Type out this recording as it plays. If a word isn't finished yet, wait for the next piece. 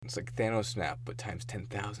It's like Thanos Snap, but times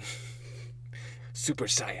 10,000. Super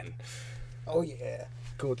Saiyan. Oh yeah,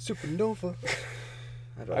 going supernova.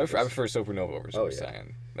 I prefer Supernova over Super yeah.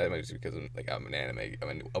 Saiyan. That might just because I'm an anime.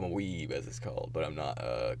 I'm a weeb, as it's called, but I'm not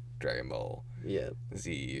Dragon Ball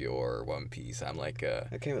Z or One Piece. I'm like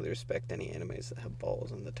I can't really respect any animes that have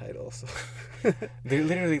balls in the title. So they're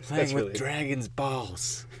literally playing with really... dragons'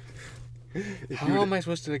 balls. How am I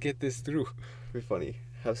supposed to get this through? It'd be funny.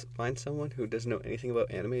 Find someone who doesn't know anything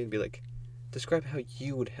about anime and be like, describe how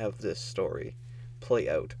you would have this story play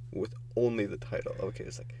out with only the title. Okay,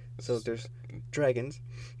 it's like, so there's dragons,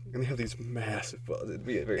 and they have these massive balls. It'd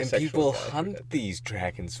be a very and people hunt these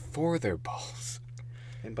dragons for their balls.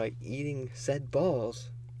 And by eating said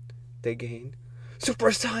balls, they gain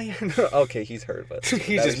Super Saiyan. Okay, he's heard about it.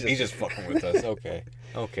 He's just fucking with us. Okay.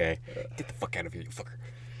 Get the fuck out of here, you fucker.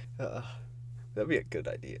 That'd be a good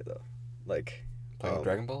idea, though. Like... Playing with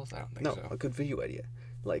Dragon Balls? I don't think so. No, a good video idea.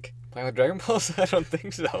 Like... Playing with Dragon Balls? I don't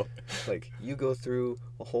think so. Like, you go through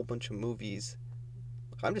a whole bunch of movies.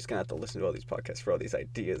 I'm just gonna have to listen to all these podcasts for all these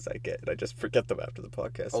ideas I get, and I just forget them after the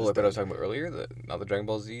podcast. Oh, like what I was talking about earlier? Not the Dragon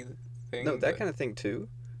Ball Z thing? No, that kind of thing, too.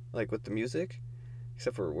 Like, with the music.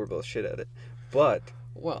 Except for we're both shit at it. But...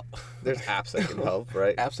 Well... There's apps that can help,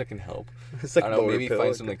 right? Apps that can help. It's like I don't know, maybe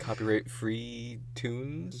find some, like, copyright-free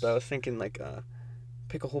tunes? But I was thinking, like,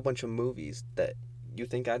 pick a whole bunch of movies that you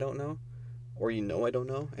think I don't know, or you know I don't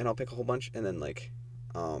know, and I'll pick a whole bunch, and then, like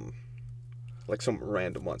some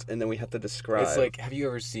random ones, and then we have to describe... It's like, have you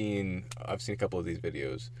ever seen... I've seen a couple of these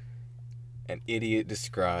videos. An idiot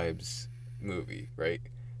describes movie, right?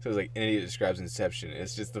 So it's like, an idiot describes Inception.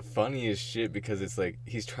 It's just the funniest shit because it's like,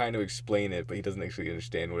 he's trying to explain it, but he doesn't actually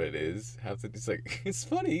understand what it is. It's like, it's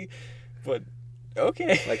funny, but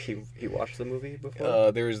okay. Like, he watched the movie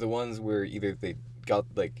before? There's the ones where either they got,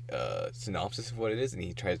 like, a synopsis of what it is, and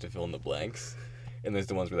he tries to fill in the blanks. And there's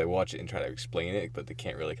the ones where they watch it and try to explain it, but they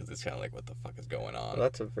can't really because it's kind of like, what the fuck is going on? Well,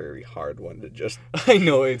 that's a very hard one to just... I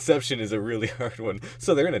know, Inception is a really hard one.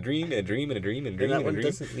 So they're in a dream, and a dream, and a dream, and a dream, and that one dream.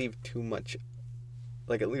 doesn't leave too much...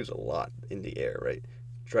 Like, it leaves a lot in the air, right?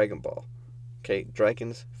 Dragon Ball. Okay,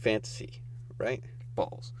 dragons, fantasy, right?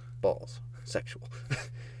 Balls. Sexual.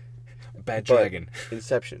 Bad dragon.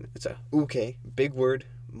 Inception. It's a, okay, big word,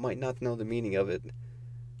 might not know the meaning of it.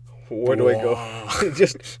 Where do I go?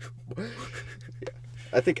 Just... Yeah.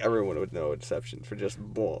 I think everyone would know Inception for just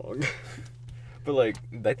bong. But, like,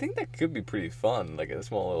 I think that could be pretty fun. Like, a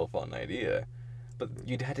small little fun idea. But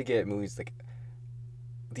you'd have to get movies, like...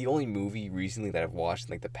 The only movie recently that I've watched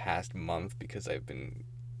in, like, the past month, because I've been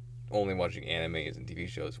only watching animes and TV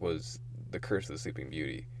shows, was The Curse of the Sleeping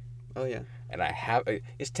Beauty. Oh, yeah. And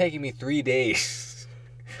it's taking me 3 days.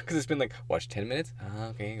 Because it's been like, watch 10 minutes?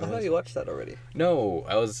 Okay. I thought you watched that already. No,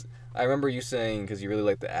 I remember you saying, because you really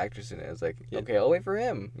liked the actress in it, I was like, okay, I'll wait for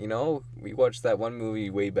him. You know, we watched that one movie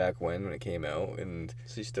way back when it came out, and...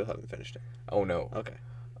 So you still haven't finished it? Oh, no. Okay.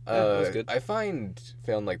 That was good. I found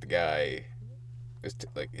like the guy,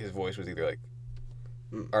 like his voice was either like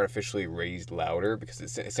artificially raised louder because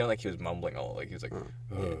it sounded like he was mumbling all, like he was like,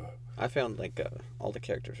 yeah. I found like all the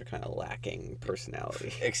characters are kind of lacking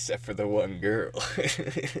personality. Except for the one girl.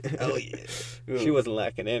 Oh, yeah. She wasn't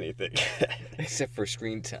lacking anything. Except for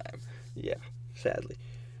screen time. Yeah, sadly.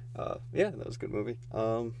 Yeah, that was a good movie.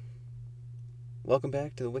 Welcome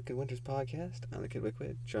back to the Wicked Winters podcast. I'm the Kid Wick,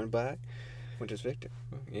 joined by Winters Victor.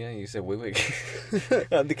 Yeah, you said Wick.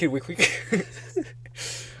 I'm the Kid Wick.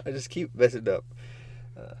 I just keep messing up.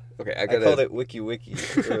 Okay, I called it Wiki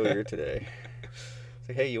earlier today. It's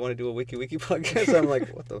like, hey, you want to do a Wiki podcast? I'm like,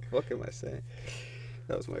 what the fuck am I saying?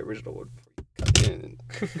 That was my original one. Cut in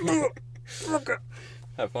and...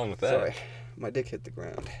 Have fun with that. Sorry, my dick hit the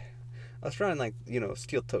ground. I was trying, like,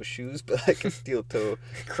 steel toe shoes, but like a steel toe...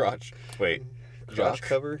 Crotch. Wait. Crotch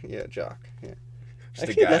cover? Yeah, jock. Yeah. Just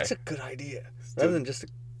Actually, a guy. that's a good idea. Rather than just a...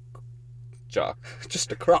 Jock.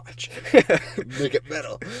 Just a crotch. Make it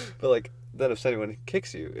metal. But, like, then if anyone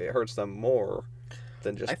kicks you, it hurts them more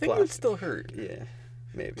than just plastic. I think it would still hurt. Yeah,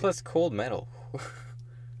 maybe. Plus cold metal.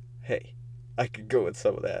 Hey, I could go with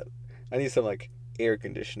some of that. I need some, like, air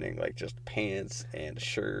conditioning, like just pants and a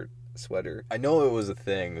shirt, sweater. I know it was a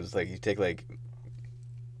thing. It was like you take, like,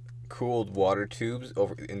 cooled water tubes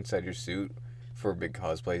over inside your suit for big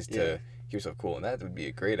cosplays to keep yourself cool, and that would be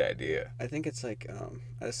a great idea. I think it's like,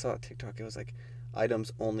 I just saw a TikTok, it was like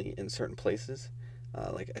items only in certain places.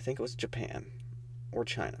 Like, I think it was Japan or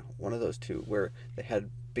China, one of those two, where they had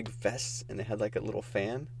big vests and they had like a little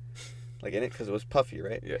fan, like in it, because it was puffy,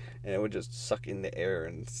 right? Yeah. And it would just suck in the air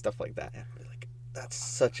and stuff like that. And I'd be like, that's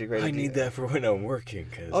such a great idea. I need that for when I'm working,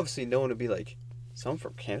 because... Obviously, no one would be like someone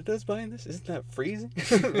from Canada's buying this? Isn't that freezing?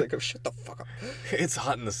 Like, oh, shut the fuck up. It's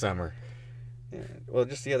hot in the summer. Yeah. Well,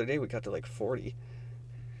 just the other day we got to like 40.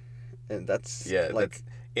 And that's like that's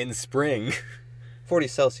in spring. 40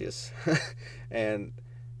 Celsius. And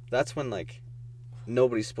that's when like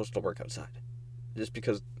nobody's supposed to work outside. Just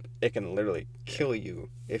because it can literally kill you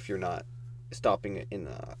if you're not stopping in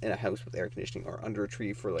a house with air conditioning or under a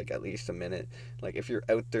tree for like at least a minute. Like if you're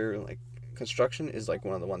out there, like construction is like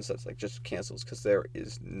one of the ones that's like just cancels because there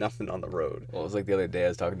is nothing on the road. Well, it was like the other day I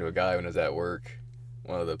was talking to a guy when I was at work,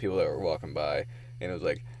 one of the people that were walking by, and it was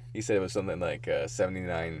like, he said it was something like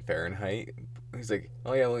 79 Fahrenheit. He's like,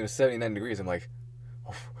 oh yeah, well, it was 79 degrees. I'm like,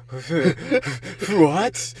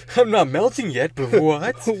 what? I'm not melting yet, but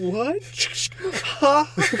what? What?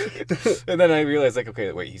 And then I realized, like,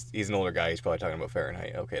 okay, wait, he's an older guy. He's probably talking about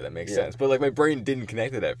Fahrenheit. Okay, that makes sense. But, like, my brain didn't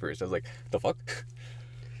connect it at first. I was like, the fuck?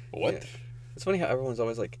 What? Yeah. It's funny how everyone's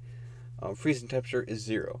always like, freezing temperature is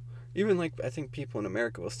 0. Even, like, I think people in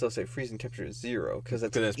America will still say freezing temperature is 0 because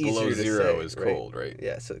it's below easier 0 to is say, cold, right?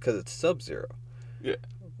 Yeah, so because it's sub-0. Yeah.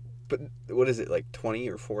 But what is it, like 20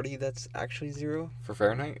 or 40 that's actually 0? For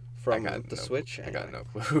Fahrenheit? From the switch? I got no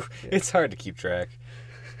clue. Yeah. It's hard to keep track.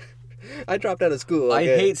 I dropped out of school. I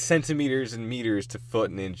hate centimeters and meters to foot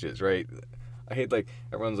and inches, right? I hate, like,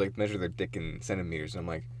 everyone's, like, measure their dick in centimeters, and I'm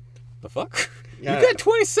like, the fuck? Yeah. You got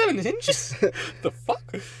 27 inches? The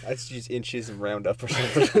fuck? I just use inches and round up or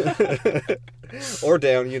something. Or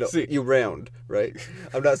down, See, you round, right?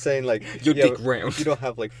 I'm not saying, like... Your dick round. You don't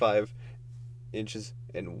have, like, 5 inches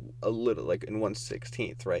and a little, like, in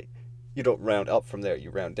 1/16th, right? You don't round up from there, you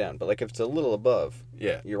round down. But, like, if it's a little above,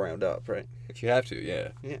 yeah, you round up, right? If you have to, yeah.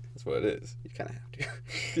 Yeah. That's what it is. You kind of have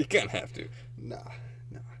to. You kind of have to. No.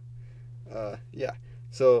 Yeah.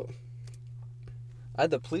 So, I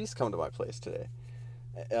had the police come to my place today.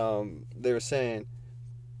 They were saying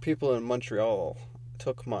people in Montreal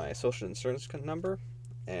took my social insurance number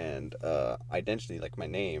and identity, like my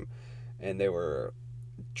name, and they were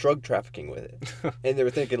drug trafficking with it. And they were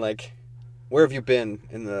thinking, like, where have you been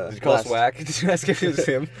in the Did you call us whack? Did you ask if it was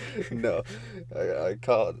him? No. I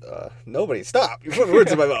called, nobody, stop! You put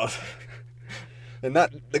words in my mouth. And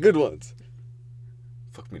not the good ones.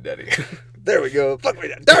 Fuck me, daddy. There we go. Fuck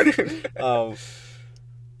me, darn it!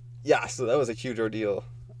 Yeah, so that was a huge ordeal.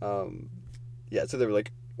 Yeah, so they were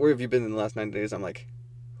like, where have you been in the last 9 days? I'm like,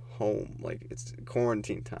 home. Like, it's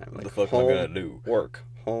quarantine time. Like, What the fuck home, am I gonna do? Work.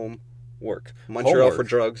 Home, work. Montreal Homework. for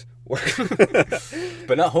drugs, work.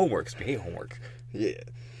 But not homework. It's hate homework. Yeah.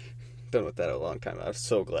 Done with that a long time. I'm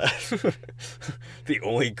so glad. The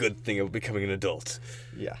only good thing of becoming an adult.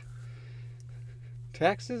 Yeah.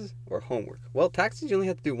 Taxes or homework? Well, taxes you only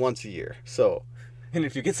have to do once a year, so... And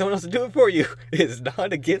if you get someone else to do it for you, it's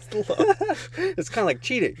not against the law. It's kind of like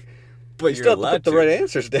cheating. But You you're still have to allowed put the right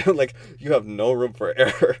answers down. Like, you have no room for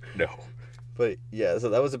error. No. But, yeah, so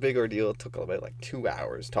that was a big ordeal. It took about, like, 2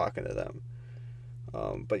 hours talking to them.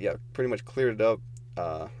 But, yeah, pretty much cleared it up.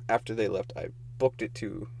 After they left, I booked it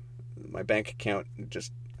to my bank account.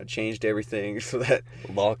 I changed everything so that...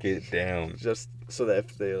 Lock it down. Just so that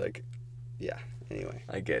if they, like... Yeah, anyway.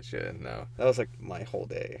 I get you. No. That was, like, my whole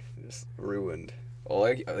day. Just ruined. Well,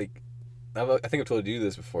 I think I've told you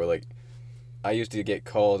this before. Like, I used to get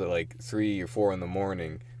called at like 3 or 4 in the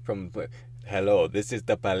morning from, hello, this is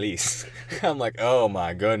the police. I'm like, oh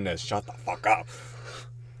my goodness, shut the fuck up.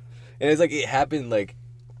 And it's like, it happened like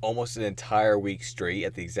almost an entire week straight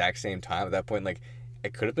at the exact same time. At that point, like,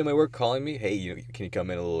 it could have been my work calling me, hey, can you come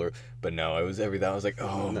in a little early? But no, it was everything. I was like,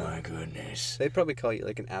 oh No. my goodness. They'd probably call you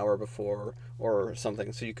like an hour before or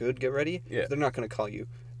something so you could get ready. Yeah. They're not going to call you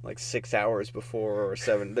like 6 hours before or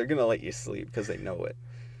 7. They're going to let you sleep because they know it.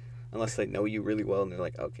 Unless they know you really well and they're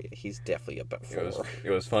like, okay, he's definitely about 4. It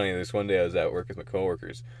was funny. This one day I was at work with my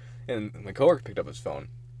coworkers, and my coworker picked up his phone.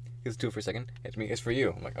 He was, do it for a second. It's me. It's for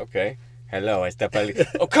you. I'm like, okay. Hello, it's the police.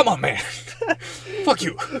 Oh, come on, man. Fuck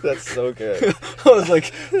you. That's so good. I was like,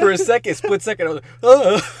 for a split second, I was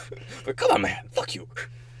like, but come on, man. Fuck you.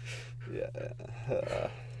 Yeah.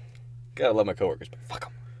 Gotta love my coworkers, but fuck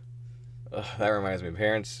them. That reminds me,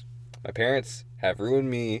 parents. My parents have ruined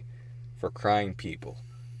me for crying people.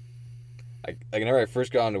 Like whenever I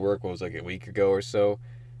first got into work, what was like a week ago or so,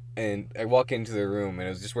 and I walk into the room, and I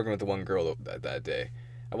was just working with the one girl that day.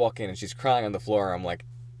 I walk in, and she's crying on the floor. I'm like,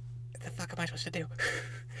 what the fuck am I supposed to do?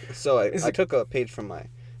 So I took a page from my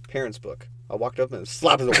parents' book. I walked up and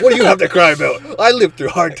slapped them. What do you have to cry about? I lived through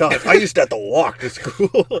hard times. I used to have to walk to school.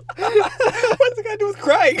 What's it got to do with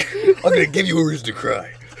crying? I'm gonna give you a reason to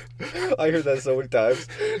cry. I heard that so many times.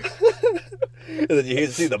 And then you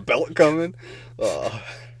see the belt coming. Oh.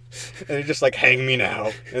 And you're just like, hang me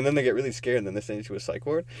now. And then they get really scared and then they send you to a psych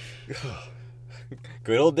ward.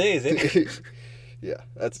 Good old days, eh? Yeah,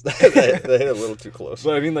 that hit a little too close.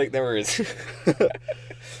 But I mean, like, there is.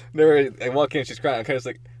 I walk in, she's crying. I'm kind of just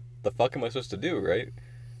like, the fuck am I supposed to do, right?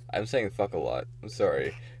 I'm saying fuck a lot. I'm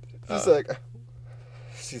sorry. She's like,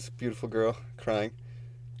 she's a beautiful girl crying.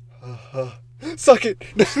 Suck it.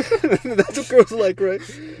 That's what girls like, right?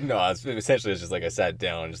 No, essentially it's just like I sat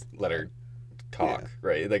down and just let her talk, Yeah.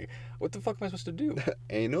 right? Like, what the fuck am I supposed to do?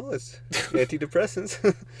 Anal is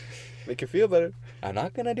antidepressants. Make you feel better. I'm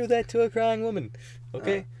not gonna do that to a crying woman,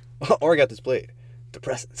 okay? Or I got this blade.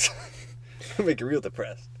 Depressants. Make you real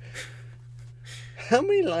depressed. How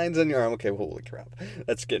many lines on your arm? Okay, holy crap.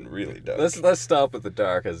 That's getting really dark. Let's stop with the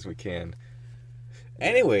dark as we can.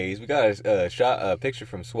 Anyways, we got a picture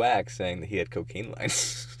from Swag saying that he had cocaine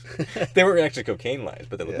lines. They weren't actually cocaine lines,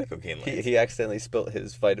 but they looked like cocaine lines. He accidentally spilt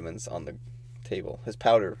his vitamins on the table. His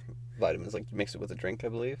powder vitamins, like mix it with a drink, I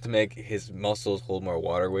believe. To make his muscles hold more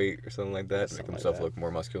water weight or something like that, to make Something like himself that. look more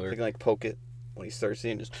muscular. He can like poke it when he's thirsty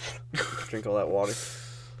and just drink all that water.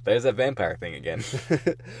 There's that vampire thing again.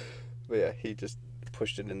 But yeah, he just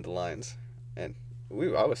pushed it into lines, and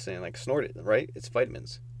I was saying like snort it, right? It's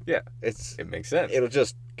vitamins. Yeah, It makes sense. it'll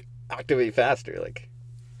just activate faster. Like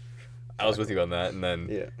I was with you on that, and then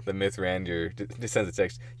Yeah. the myth ran just sends a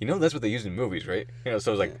text. You know that's what they use in movies, right? You know,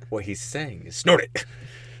 so I was like, what he's saying is snort it.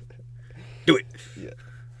 Do it.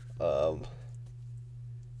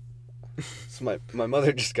 So my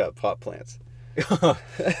mother just got pot plants. Well,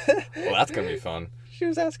 that's gonna be fun. She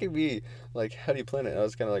was asking me like, how do you plant it? And I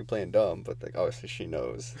was kind of like playing dumb, but like obviously she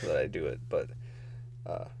knows that I do it. But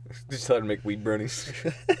Just tell her to make weed brownies.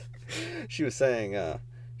 she was saying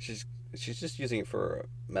she's just using it for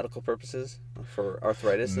medical purposes, for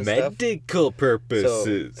arthritis and stuff. Medical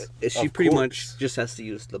purposes. So she Of pretty course. much just has to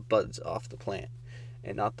use the buds off the plant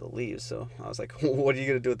and not the leaves. So I was like, what are you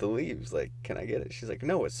gonna do with the leaves? Like, can I get it? She's like,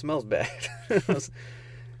 no, it smells bad. I was,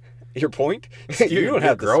 your point? You don't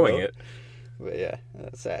have to growing smell it. But yeah,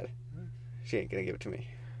 that's sad. She ain't gonna give it to me.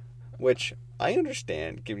 Which I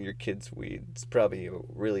understand. Giving your kids weed, it's probably a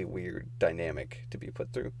really weird dynamic to be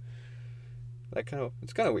put through.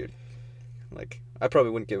 It's kind of weird. Like, I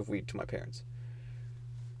probably wouldn't give weed to my parents.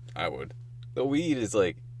 I would. The weed is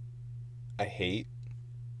like, I hate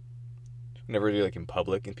whenever you're like in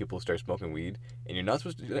public and people start smoking weed and you're not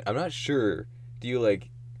supposed to do that. I'm not sure. Do you like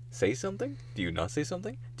say something? Do you not say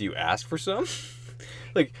something? Do you ask for some?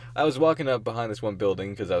 Like, I was walking up behind this one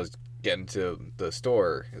building because I was getting to the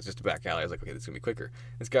store. It was just a back alley. I was like, okay, this is going to be quicker.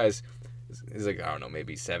 This guy's, he's like, I don't know,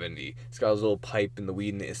 maybe 70. He's got his little pipe in the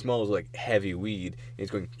weed and it smells like heavy weed. And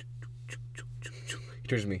he's going, he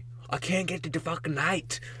turns to me, I can't get to the fucking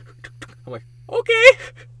light. I'm like, okay.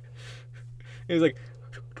 He's like,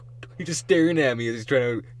 he's just staring at me as he's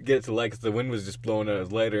trying to get it to light because the wind was just blowing out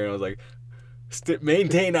his lighter. And I was like,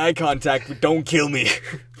 maintain eye contact, but don't kill me.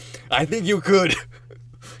 I think you could.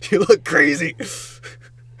 You look crazy. So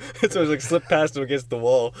I was like, slip past him against the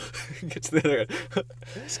wall. Gets there.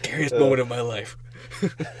 Scariest moment of my life.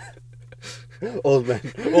 Old man.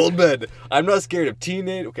 Old men. I'm not scared of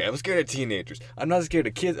Okay, I'm scared of teenagers. I'm not scared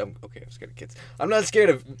of kids. I'm scared of kids. I'm not scared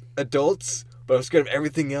of adults, but I'm scared of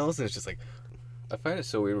everything else. And it's just like, I find it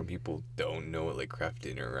so weird when people don't know what like Kraft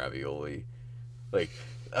Dinner ravioli. Like,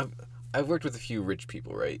 I've worked with a few rich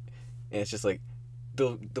people, right? And it's just like,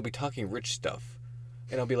 they'll be talking rich stuff.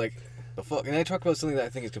 And I'll be like, the fuck? And I talk about something that I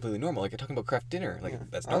think is completely normal. Like, I'm talking about Kraft Dinner.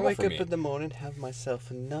 Like, that's normal for me. I wake up in the morning, have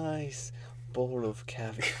myself a nice bowl of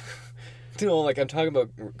caviar. You know, like, I'm talking about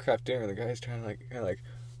Kraft Dinner, and the guy's trying to, like,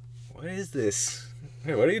 what is this?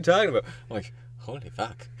 Hey, what are you talking about? I'm like, holy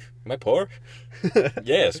fuck. Am I poor?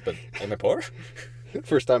 Yes, but am I poor?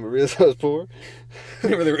 First time I realized I was poor.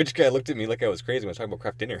 Remember the rich guy looked at me like I was crazy when I was talking about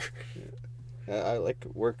Kraft Dinner. I like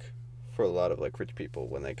work for a lot of like rich people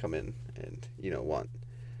when they come in and want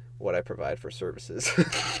what I provide for services.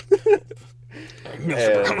 And,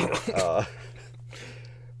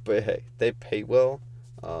 but hey, they pay well.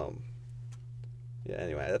 Yeah.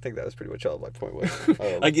 Anyway, I think that was pretty much all my point was.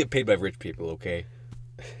 I get paid by rich people, okay?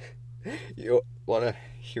 You want to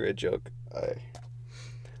hear a joke?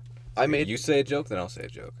 I made You say a joke, then I'll say a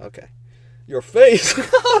joke. Okay. Your face.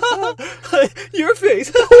 Your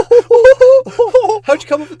face. How'd you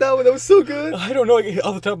come up with that one? That was so good. I don't know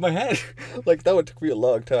off the top of my head. Like, that one took me a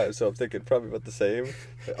long time, so I'm thinking probably about the same.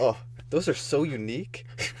 Oh, those are so unique.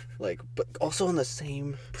 Like, but also on the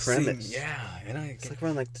same premise. Yeah, and It's like we're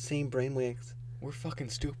on like the same brain winks. we're fucking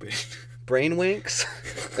stupid. Brain winks?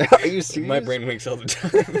 Are you serious? My brain winks all the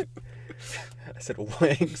time. I said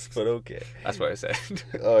winks, but okay. That's what I said.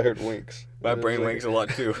 Oh, I heard winks. My brain winks a lot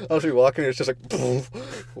too. I was walking, it's just like,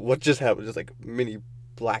 what just happened? Just like mini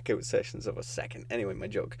blackout sessions of a second. Anyway, my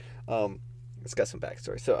joke. it's got some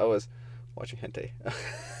backstory. So I was watching hentai.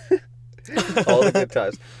 All the good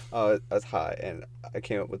times. I was high, and I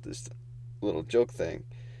came up with this little joke thing.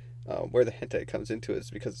 Where the hentai comes into it is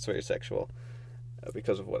because it's very sexual.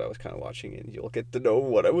 Because of what I was kind of watching, and you'll get to know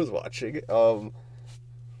what I was watching. But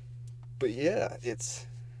yeah, it's...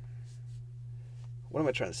 What am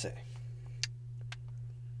I trying to say?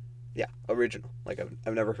 Yeah, original. Like,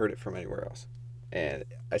 I've never heard it from anywhere else. And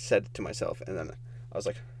I said it to myself, and then I was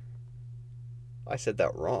like, I said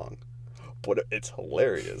that wrong. But it's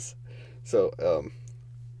hilarious. So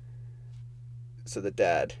the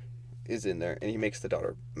dad is in there, and he makes the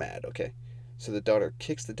daughter mad, okay? So the daughter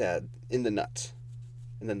kicks the dad in the nuts.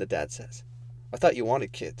 And then the dad says, I thought you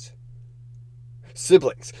wanted kids.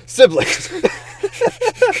 Siblings. What?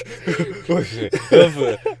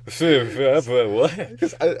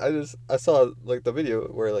 Because I saw like the video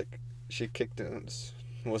where like she kicked him. It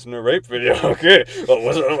wasn't a rape video, okay? Well,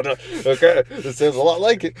 okay, it sounds a lot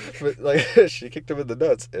like it, but like she kicked him in the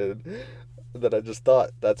nuts, and then I just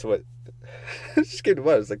thought that's what. It just came to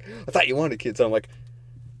mind. It's like, I thought you wanted kids. So I'm like,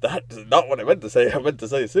 that's not what I meant to say. I meant to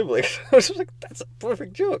say siblings. I was just like, that's a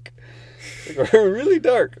perfect joke. Like, really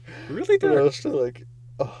dark. Really But I dark. was still like,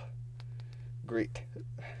 oh, great.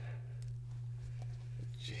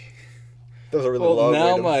 That was a really Well, long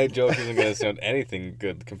now way to... my joke isn't going to sound anything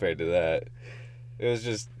good compared to that. It was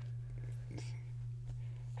just...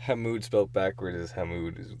 Hamoud spelled backward is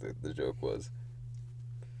Hamoud, is what the joke was.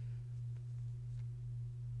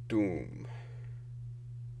 Doom.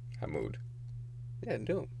 Hamoud. Yeah,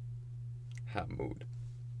 Doom. Hamoud.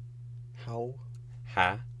 How?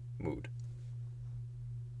 Hamoud.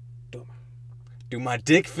 Doom. Do my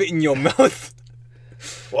dick fit in your mouth?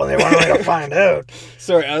 Well, they want me to find out.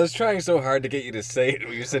 Sorry, I was trying so hard to get you to say it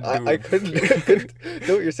when you said doom. I couldn't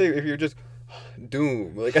know what you're saying if you're just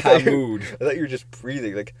Doom. Like, I thought Hamoud. you were just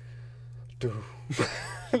breathing, like, Doom.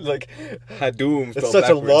 Like, Hadoom. it's such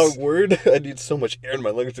a long word. I need so much air in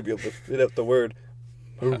my lungs to be able to fit out the word.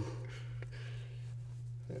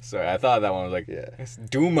 Sorry, I thought that one was like, Yeah.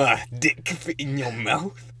 do my dick fit in your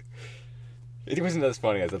mouth? It wasn't as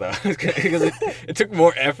funny as I thought. Because it took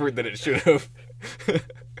more effort than it should have.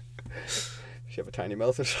 She have a tiny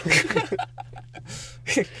mouth or something?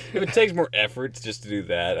 If it takes more effort just to do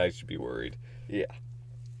that, I should be worried. Yeah.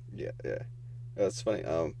 That's funny.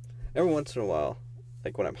 Every once in a while,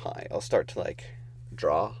 like when I'm high, I'll start to like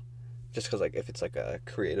draw, just because like if it's like a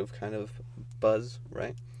creative kind of buzz,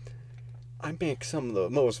 right? I make some of the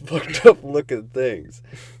most fucked up looking things.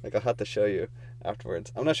 Like, I'll have to show you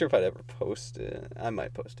afterwards. I'm not sure if I'd ever post it. I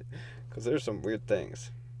might post it, because there's some weird things.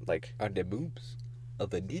 Like, Are there boobs? Are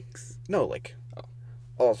there dicks? no, like, Oh.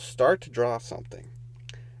 I'll start to draw something,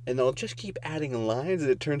 and I'll just keep adding lines, and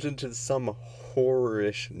it turns into some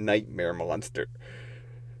horror-ish nightmare monster.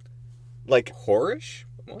 Like, Horish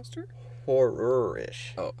monster?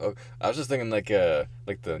 horror-ish. Oh, I was just thinking like the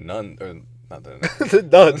nun, or not the nun. The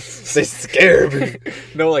nuns, they scare me.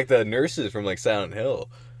 No, like the nurses from like Silent Hill.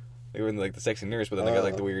 They were in like the sexy nurse, but then they got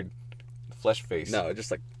like the weird flesh face. No,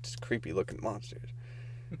 just creepy looking monsters.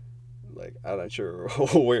 Like, I'm not sure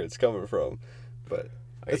where it's coming from, but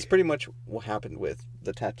it's pretty much what happened with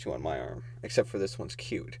the tattoo on my arm. Except for this one's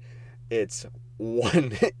cute. It's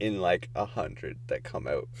 1 in like 100 that come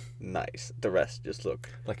out nice. The rest just look,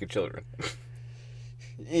 Like your children.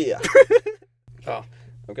 yeah. Oh,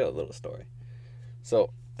 I've got a little story.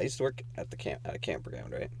 So I used to work at a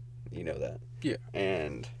campground, right? You know that. Yeah.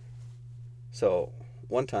 And so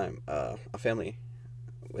one time, a family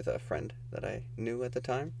with a friend that I knew at the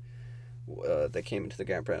time, they came into the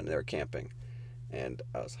campground and they were camping, and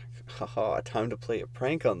I was like, haha, time to play a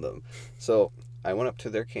prank on them. So I went up to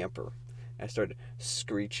their camper. I started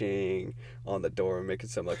screeching on the door and making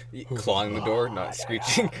some like Clawing the door, not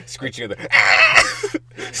screeching. Screeching at the...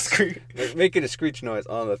 like, making a screech noise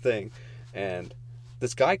on the thing, and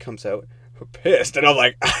this guy comes out pissed, and I'm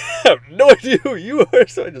like, I have no idea who you are.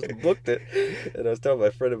 So I just booked it, and I was telling my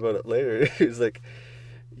friend about it later. He was like,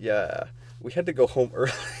 yeah, we had to go home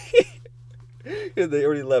early. And they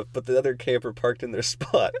already left, but the other camper parked in their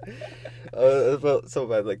spot. I felt so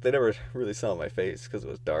bad. Like, they never really saw my face because it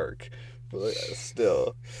was dark, but like,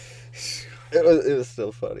 still, it was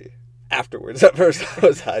still funny. Afterwards, at first I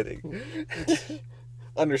was hiding.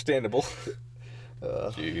 Understandable.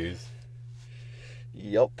 Jeez.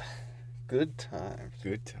 Yup. Good times.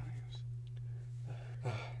 Good times.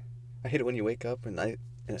 I hate it when you wake up and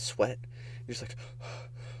in a sweat. You're just like,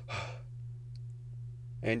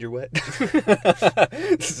 and you're wet.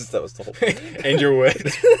 That was the whole thing. And you're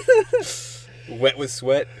wet. Wet with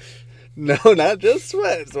sweat. No, not just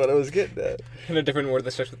sweat. That's what I was getting at. And a different word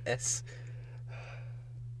that starts with S.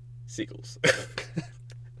 seagulls.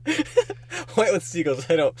 White with seagulls.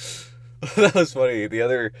 I don't. That was funny. The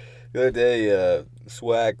other day,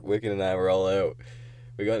 Swag, Wicked, and I were all out.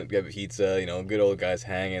 We got pizza, you know, good old guys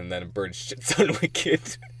hanging, and then a bird shits on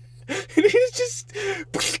Wicked. And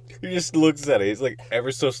he just looks at it. He's like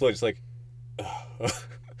ever so slow, just like,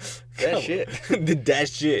 That shit. That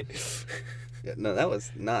shit. Yeah, no, that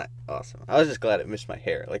was not awesome. I was just glad it missed my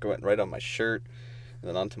hair. Like, it went right on my shirt and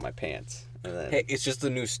then onto my pants. And then Hey, it's just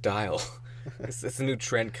the new style. It's a new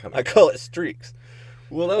trend coming. I call it streaks.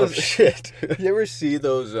 Well, that Oh, was shit. You ever see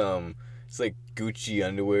those? It's like Gucci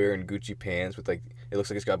underwear and Gucci pants with like it looks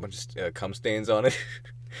like it's got a bunch of cum stains on it.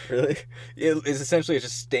 Really? It's essentially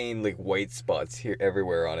just stained like white spots here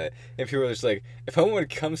everywhere on it. And people are just like, if I want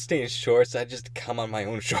cum stained shorts, I'd just come on my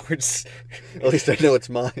own shorts. At least I know it's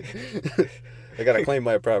mine. I gotta claim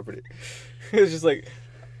my property. It's just like,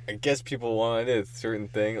 I guess people wanted a certain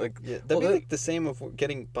thing. Like, Yeah, that'd be like the same of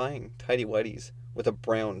buying tidy whities with a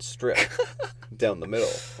brown strip down the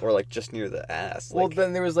middle, or like just near the ass. Well, Like,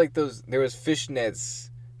 then there was fishnets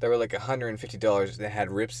that were like $150 that had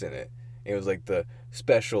rips in it. It was like the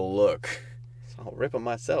special look. I'll rip them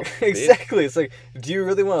myself. Exactly. It's like, do you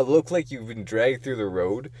really want to look like you've been dragged through the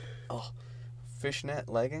road? Oh, fishnet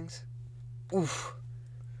leggings. Oof.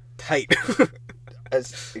 Tight.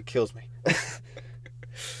 It kills me.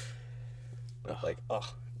 Like,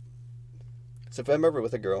 oh. So if I'm ever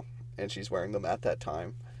with a girl and she's wearing them at that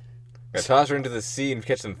time, I toss her into the sea and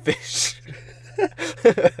catch some fish.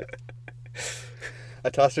 I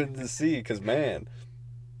toss her into the sea because, man.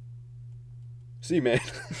 Sea man.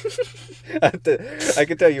 I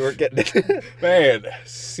could tell you weren't getting it. Man,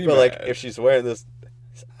 sea But, like, man. if she's wearing this,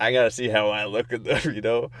 I gotta see how I look in them, you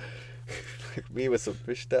know? Like me with some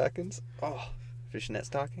fish stockings. Oh, fishnet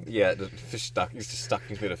stockings? Yeah, the fish stockings, just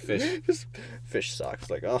stockings made of fish. Just fish socks.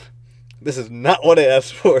 Like, oh, this is not what I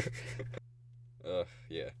asked for.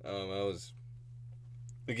 Yeah. I was,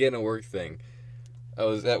 again, a work thing. I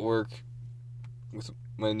was at work with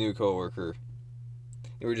my new coworker.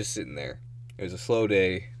 We were just sitting there. It was a slow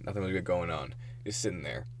day. Nothing was good going on. Just sitting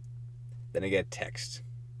there. Then I get a text.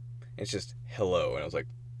 It's just hello, and I was like,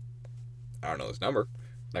 I don't know this number.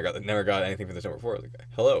 And I never got anything from this number before. I was like,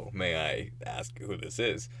 hello, may I ask who this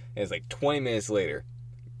is? And it's like 20 minutes later.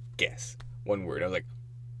 Guess. One word. I was like,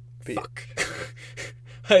 fuck.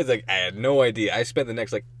 I was like, I had no idea. I spent the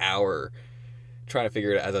next like hour trying to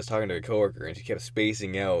figure it out as I was talking to a coworker, and she kept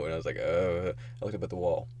spacing out, and I was like, I looked up at the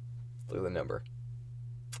wall. Look at the number.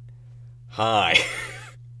 Hi.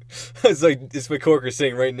 I was like, it's my coworker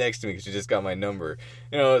sitting right next to me because she just got my number.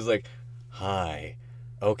 And I was like, hi.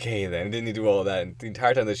 Okay then. Didn't need to do all of that. And the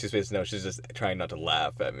entire time that she was spacing out, she was just trying not to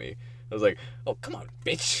laugh at me. I was like, oh, come on,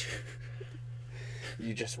 bitch.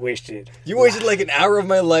 You just wasted. You wasted like an hour of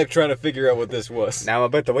my life trying to figure out what this was. Now I'm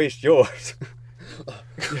about to waste yours.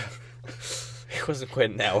 It wasn't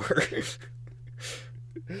quite an hour.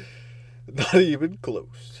 Not even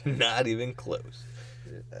close. Not even close.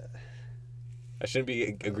 I shouldn't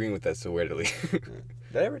be agreeing with that so readily.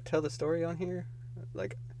 Did I ever tell the story on here?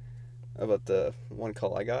 Like, about the one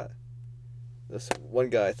call I got? This one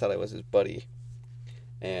guy thought I was his buddy.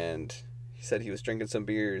 And he said he was drinking some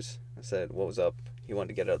beers. I said, what was up? He wanted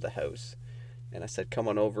to get out of the house. And I said, come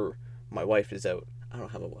on over. My wife is out. I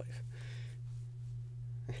don't have a wife.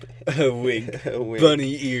 A wink. A wink.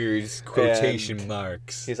 Bunny ears, quotation And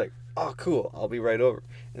marks. He's like, oh, cool. I'll be right over.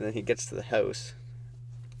 And then he gets to the house.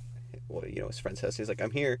 Well, you know, his friend's house. He's like,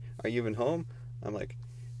 I'm here. Are you even home? I'm like,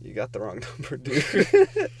 you got the wrong number, dude.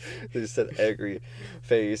 They just said angry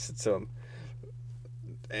face and some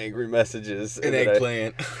angry messages. An then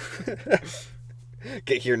eggplant.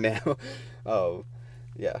 Get here now. Oh,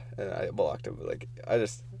 yeah. And I blocked him. Like, I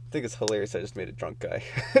just think it's hilarious. I just made a drunk guy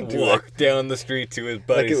do Walk down the street to his like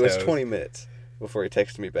buddy's it was house. 20 minutes before he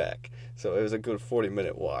texted me back. So it was a good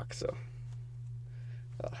 40-minute walk. So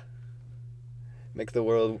make the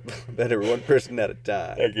world better one person at a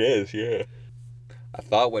time. I guess, yeah. I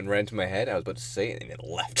thought when it ran into my head, I was about to say it, and it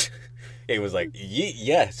left. It was like,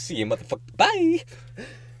 yeah, see you, motherfucker. Bye.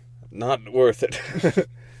 Not worth it.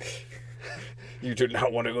 You do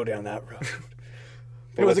not want to go down that road.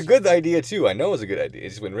 It was a good idea, too. I know it was a good idea. It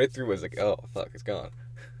just went right through. I was like, oh, fuck, it's gone.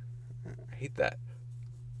 I hate that.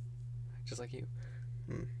 Just like you.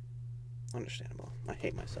 Understandable. I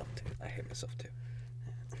hate myself, too. I hate myself, too.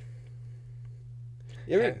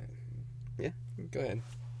 You ever... Yeah? Go ahead.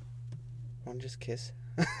 Want to just kiss?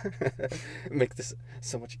 Make this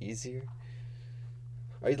so much easier.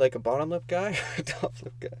 Are you like a bottom lip guy or a top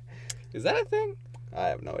lip guy? Is that a thing? I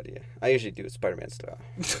have no idea. I usually do it Spider-Man style.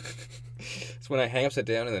 It's when I hang upside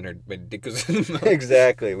down and then my dick goes in the mouth.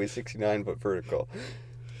 Exactly. We 69 foot vertical.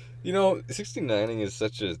 You know, 69ing is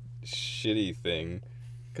such a shitty thing.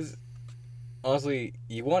 Because, honestly,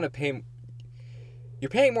 you want to pay... You're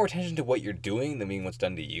paying more attention to what you're doing than being what's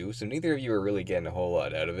done to you, so neither of you are really getting a whole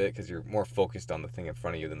lot out of it, because you're more focused on the thing in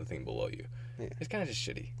front of you than the thing below you. Yeah. It's kind of just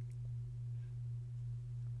shitty.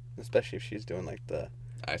 Especially if she's doing like the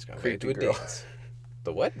I just got creepy to a girl. dance.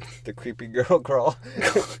 The what? The creepy girl crawl.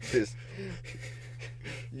 Just,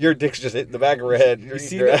 your dick's just hitting the back of her head. You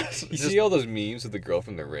see, your ass. you see all those memes of the girl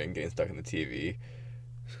from The Ring getting stuck in the TV?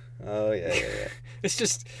 Oh yeah. It's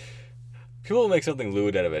just... People make something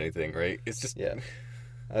lewd out of anything, right? It's just... Yeah.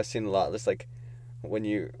 I've seen a lot. It's like when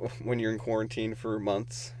you're in quarantine for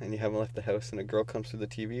months and you haven't left the house and a girl comes through the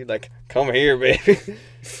TV, like, come here, baby.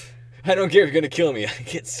 I don't care if you're gonna kill me. I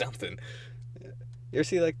get something. You ever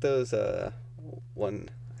see like those one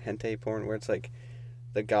hentai porn where it's like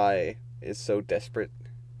the guy is so desperate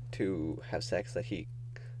to have sex that he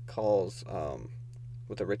calls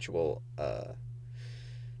with a ritual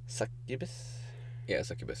succubus? Yeah,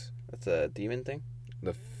 succubus. That's a demon thing.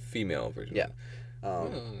 The female version. Yeah.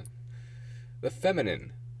 Of it. The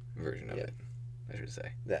feminine version of Yeah. it, I should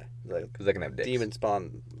say. Yeah, like Because they can have dicks. demon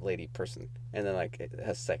spawn lady person, and then like it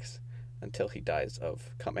has sex until he dies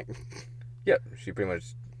of coming. Yep, she pretty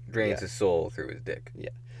much drains Yeah. his soul through his dick.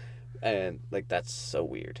 And like that's so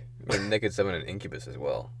weird. And they could summon an incubus as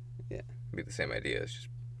well. Yeah. Be the same idea. It's just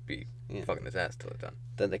be Yeah. fucking his ass till it's done.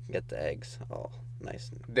 Then they can get the eggs all nice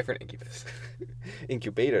and Different incubus.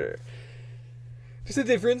 incubator. Just a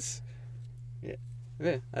difference.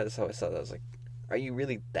 Yeah, I just always thought that. I was like, are you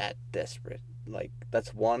really that desperate? Like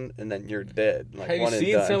that's one, and then you're dead. Like Have you one and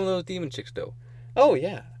seen done. some of those demon chicks though? Oh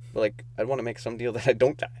yeah, but like I'd want to make some deal that I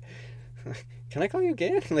don't die. Can I call you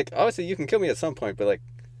again? Like obviously you can kill me at some point, but like,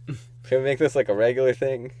 can we make this like a regular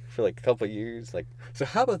thing for like a couple of years? Like, So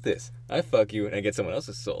how about this? I fuck you and I get someone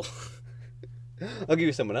else's soul. I'll give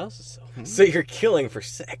you someone else's soul. So you're killing for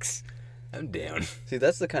sex. I'm down. See,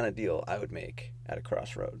 that's the kind of deal I would make at a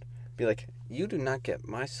crossroad. Be like, you do not get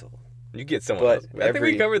my soul. You get someone But else. I think we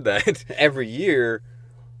every- covered that. Every year,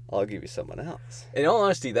 I'll give you someone else. In all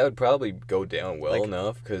honesty, that would probably go down well Like-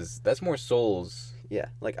 enough because that's more souls. Yeah,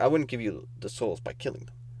 like I wouldn't give you the souls by killing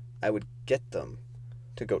them. I would get them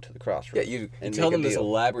to go to the crossroads. Yeah, you and tell make a them this deal.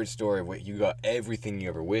 elaborate story of what you got everything you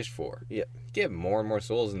ever wished for. Yeah. You get more and more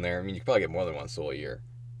souls in there. I mean, you could probably get more than one soul a year.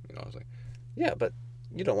 You know, I was like, Yeah, but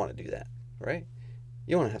you don't want to do that, right?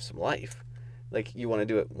 You want to have some life. Like you want to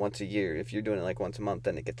do it once a year. If you're doing it like once a month,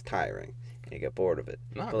 then it gets tiring and you get bored of it.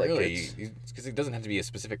 not But, like, really. it's- Because it doesn't have to be a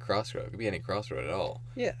specific crossroad. It could be any crossroad at all.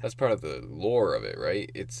 Yeah. That's part of the lore of it, right?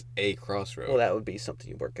 It's a crossroad. Well, that would be something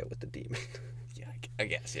you work out with the demon. Yeah, I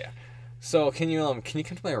guess, yeah. So can you come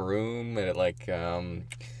to my room at like I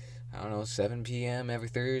don't know, 7 p.m. every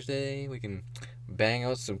Thursday? We can bang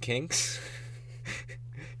out some kinks.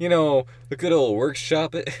 You know, the good old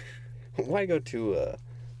workshop it. Why go to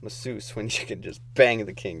masseuse when you can just bang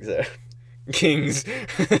the kings out? Kings.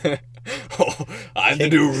 Oh, I'm the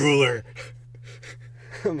Kings. new ruler.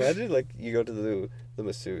 Imagine like you go to the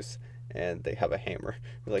masseuse and they have a hammer.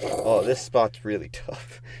 You're like, oh, this spot's really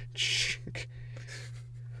tough.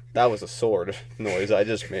 That was a sword noise I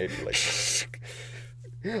just made.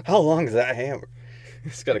 Like, how long is that hammer?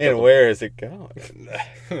 It's got a And couple. where is it going?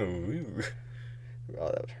 Ooh. Oh,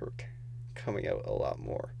 that would hurt. Coming out a lot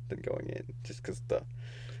more than going in, just because the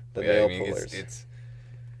Yeah, nail I mean, pullers. it's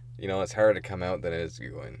you know, it's harder to come out than it is to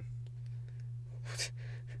go in.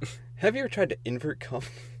 Have you ever tried to invert cum,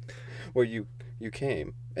 where you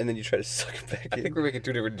came and then you try to suck it back I in? think we're making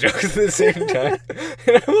two different jokes at the same time,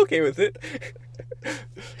 and I'm okay with it.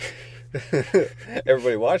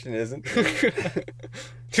 Everybody watching isn't.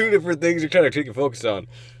 Two different things you're trying to take your focus on.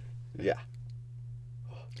 Yeah.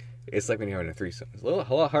 It's like when you're having a threesome. It's a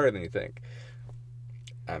lot harder than you think.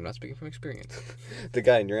 I'm not speaking from experience. The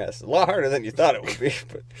guy in your ass. A lot harder than you thought it would be,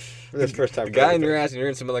 but for this first time. The guy in your ass and you're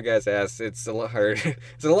in some other guy's ass, it's a lot harder.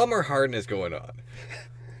 There's a lot more hardness going on.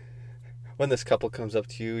 When this couple comes up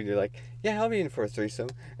to you and you're like, yeah, I'll be in for a threesome,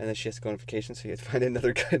 and then she has to go on vacation, so you have to find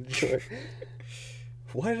another guy to join.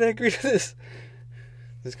 Why did I agree to this?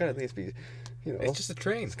 There's got to at least be, you know, It's just a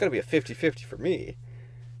train. it's got to be a 50-50 for me.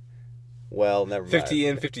 Well, never mind. 50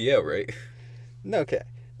 in, 50 out, right? No, okay.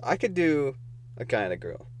 I could do a guy and a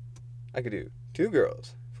girl. I could do 2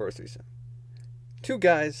 girls for a threesome. 2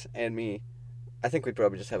 guys and me. I think we'd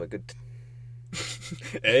probably just have a good...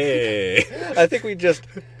 Hey. I think we'd just...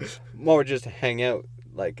 More just hang out.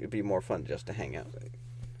 Like, it'd be more fun just to hang out.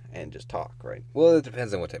 And just talk, right? Well, it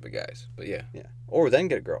depends on what type of guys, but yeah. Yeah. Or then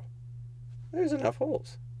get a girl. There's enough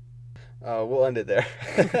holes. We'll end it there.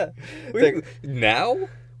 Wait, now?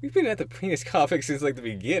 We've been at the penis comic since like the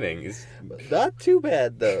beginning. Not too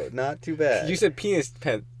bad though. Not too bad. You said penis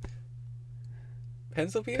pen.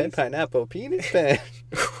 Pencil penis? Pen pineapple penis pen.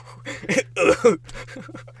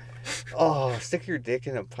 Oh, stick your dick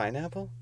in a pineapple?